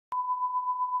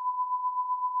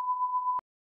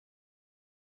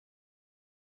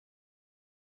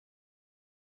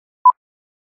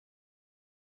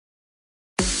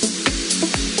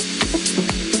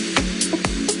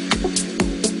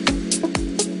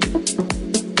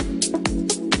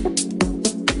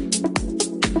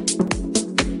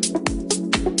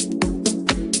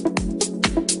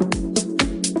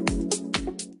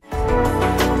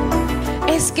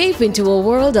Step into a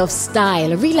world of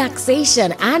style,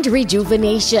 relaxation and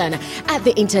rejuvenation at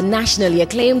the internationally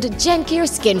acclaimed Gencare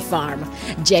Skin Farm.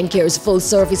 Gencare's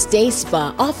full-service day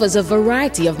spa offers a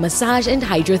variety of massage and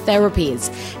hydrotherapies,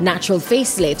 natural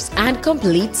facelifts and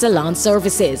complete salon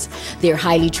services. Their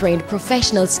highly trained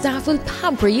professional staff will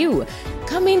pamper you.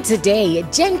 Come in today,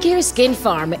 Gencare Skin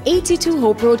Farm, 82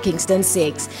 Hope Road, Kingston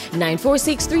 6,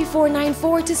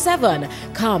 946-3494-7.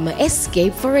 Come,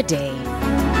 escape for a day.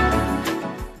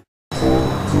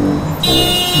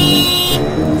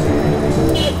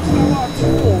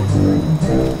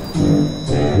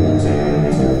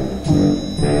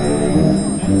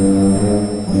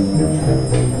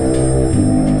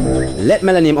 Let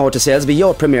Millennium Auto Sales be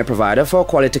your premier provider for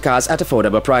quality cars at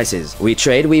affordable prices. We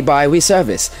trade, we buy, we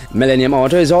service. Millennium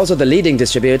Auto is also the leading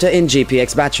distributor in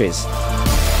GPX batteries.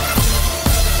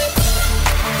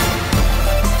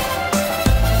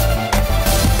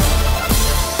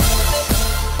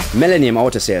 Millennium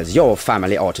Auto Sales, your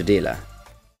family auto dealer.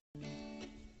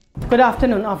 Good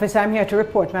afternoon, officer. I'm here to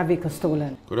report my vehicle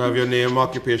stolen. Could I have your name,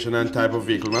 occupation and type of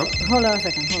vehicle, ma'am? Hold on a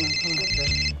second, hold on.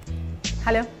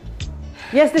 Hello?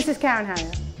 Yes, this is Karen Harrier.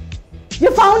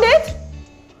 You found it?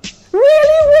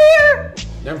 Really? Where?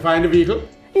 Then find the vehicle?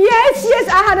 Yes,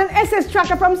 I had an SS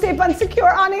tracker from Safe and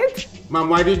Secure on it. Ma'am,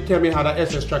 why did you tell me you had an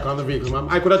SS tracker on the vehicle, ma'am?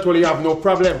 I could have told you have no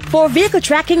problem. For vehicle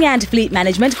tracking and fleet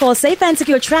management, call Safe and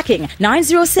Secure Tracking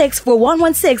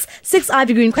 906-4116, 6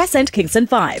 Ivy Green Crescent, Kingston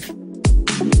 5.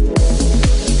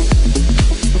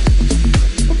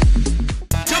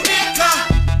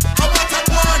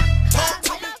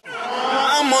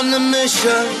 I'm on a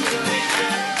mission.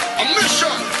 A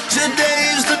mission.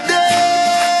 Today is the day.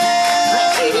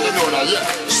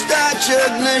 Start your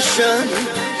ignition.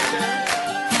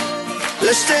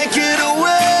 Let's take it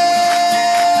away.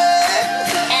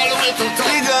 All the way to the top.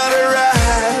 We gotta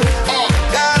ride.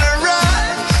 Gotta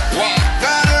rise.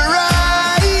 Gotta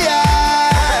ride.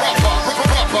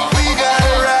 We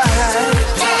gotta ride.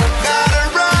 Gotta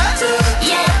rise.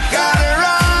 Gotta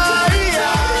ride.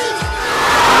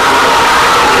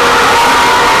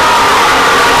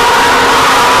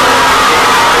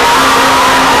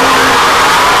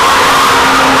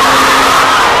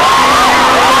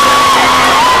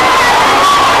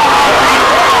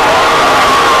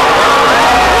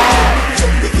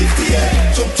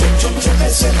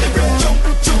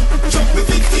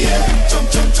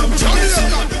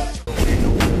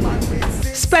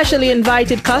 Specially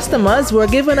invited customers were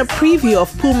given a preview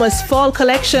of Puma's fall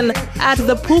collection at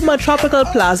the Puma Tropical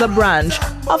Plaza branch.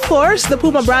 Of course, the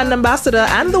Puma brand ambassador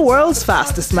and the world's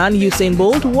fastest man, Usain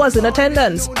Bolt, was in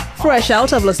attendance. Fresh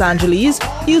out of Los Angeles,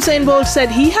 Usain Bolt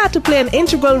said he had to play an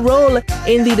integral role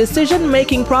in the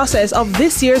decision-making process of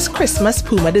this year's Christmas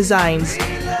Puma designs.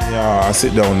 Yeah, I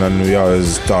sit down and we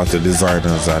always talk to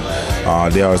designers and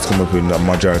they always come up with the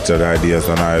majority of the ideas,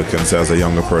 and I can say as a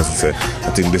younger person, say,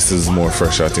 I think this is more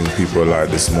fresh, I think people like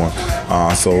this more.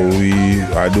 So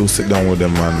I do sit down with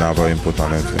them and have an input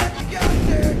on it.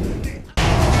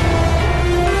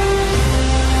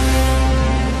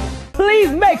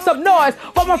 Please make some noise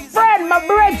for my friend, my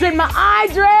brethren, my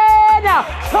Idren,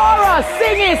 Tora,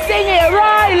 sing it,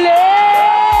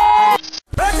 Riley.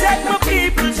 Protect my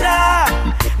people, Jah.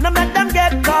 No let them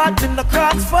get caught in the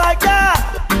crossfire.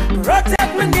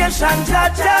 Protect my nation,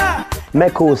 Jah.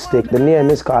 Acoustic. The name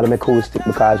is called acoustic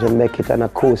because you make it an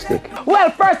acoustic. Well,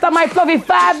 first on my Fluffy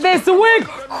 5 this week,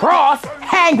 Cross,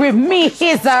 hang with me,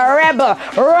 he's a rebel.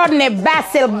 Rodney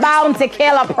Basil, Bounty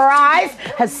Killer Prize,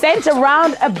 has sent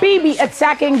around a BB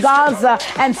attacking Gaza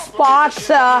and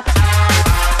Sparta.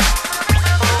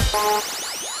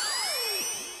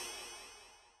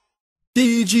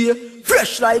 DJ,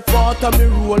 fresh like water, me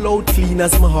roll out clean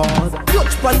as my heart.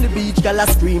 Touch on the beach, girl I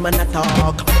scream and I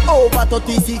talk. Over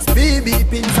 36 BB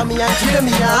pins on me and kill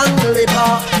me angle it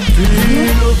off. Clean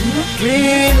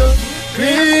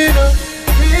up,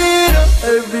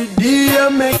 every day I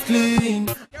make clean.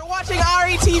 You're watching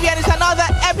RETV and it's another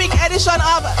epic edition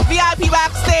of VIP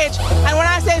Backstage. And when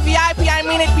I say VIP, I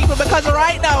mean it, people, because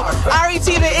right now,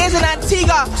 RETV is in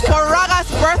Antigua for Raga's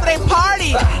birthday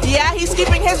party. Yeah, he's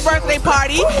keeping his birthday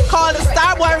party called the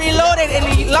Starboy Reloaded in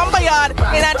the Lumberyard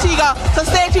in Antigua. So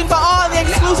stay tuned for all the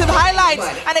exclusive highlights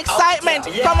and excitement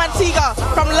from Antigua,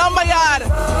 from Lumberyard.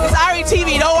 It's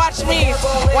RETV, don't watch me,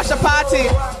 watch the party.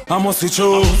 I must see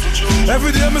you.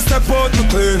 Every day I step out my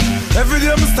clean. Every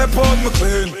day I step out my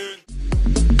clean.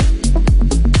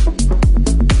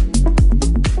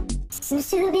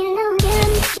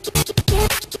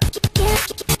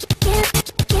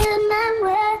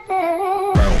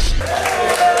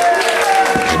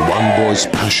 Can one boy's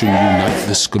passion unite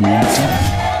this community?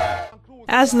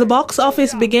 As the box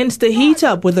office begins to heat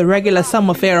up with the regular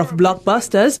summer fare of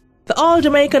blockbusters, the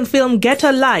all-Jamaican film Get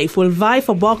a Life will vie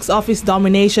for box office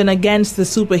domination against the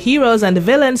superheroes and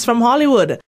villains from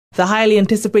Hollywood. The highly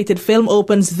anticipated film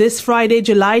opens this Friday,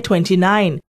 July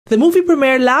 29. The movie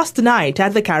premiered last night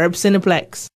at the Carib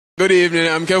Cineplex. Good evening,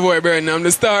 I'm Kevoy Burton. I'm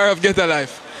the star of Get a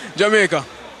Life. Jamaica,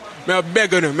 may I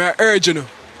beg you, may I urge you,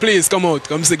 please come out,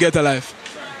 come see Get a Life.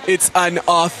 It's an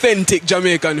authentic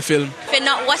Jamaican film. If you're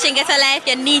not watching Get a Life,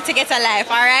 you need to get a life,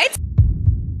 alright?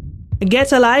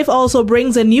 Get a Life also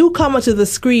brings a newcomer to the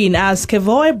screen as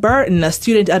Kevoy Burton, a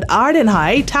student at Arden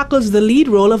High, tackles the lead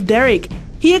role of Derek.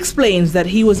 He explains that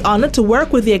he was honored to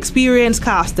work with the experienced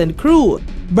cast and crew.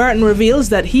 Burton reveals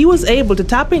that he was able to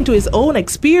tap into his own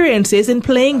experiences in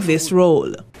playing this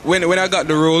role. When I got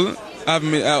the role, I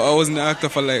wasn't an actor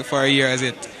for a year as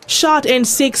it. Shot in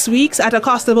 6 weeks at a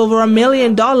cost of over $1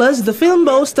 million, the film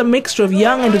boasts a mixture of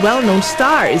young and well-known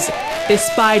stars.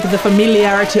 Despite the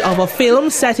familiarity of a film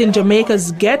set in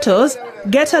Jamaica's ghettos,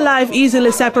 Get a Life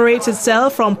easily separates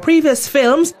itself from previous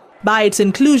films by its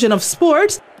inclusion of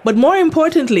sports, but more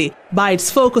importantly, by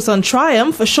its focus on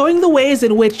triumph, showing the ways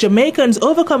in which Jamaicans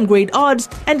overcome great odds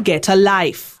and get a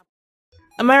life.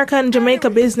 American Jamaica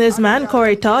businessman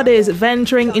Corey Todd is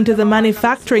venturing into the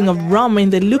manufacturing of rum in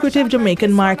the lucrative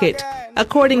Jamaican market.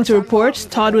 According to reports,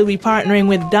 Todd will be partnering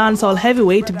with dancehall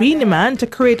heavyweight Beenie Man to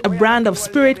create a brand of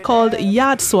spirit called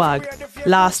Yard Swag.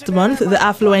 Last month, the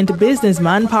affluent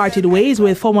businessman parted ways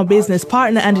with former business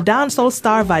partner and dancehall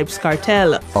star Vybz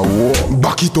Kartel.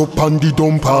 Back it up on the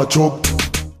dumper truck.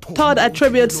 Todd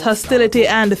attributes hostility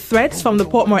and threats from the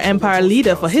Portmore Empire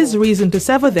leader for his reason to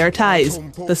sever their ties.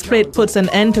 The split puts an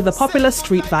end to the popular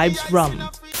Street Vibes rum.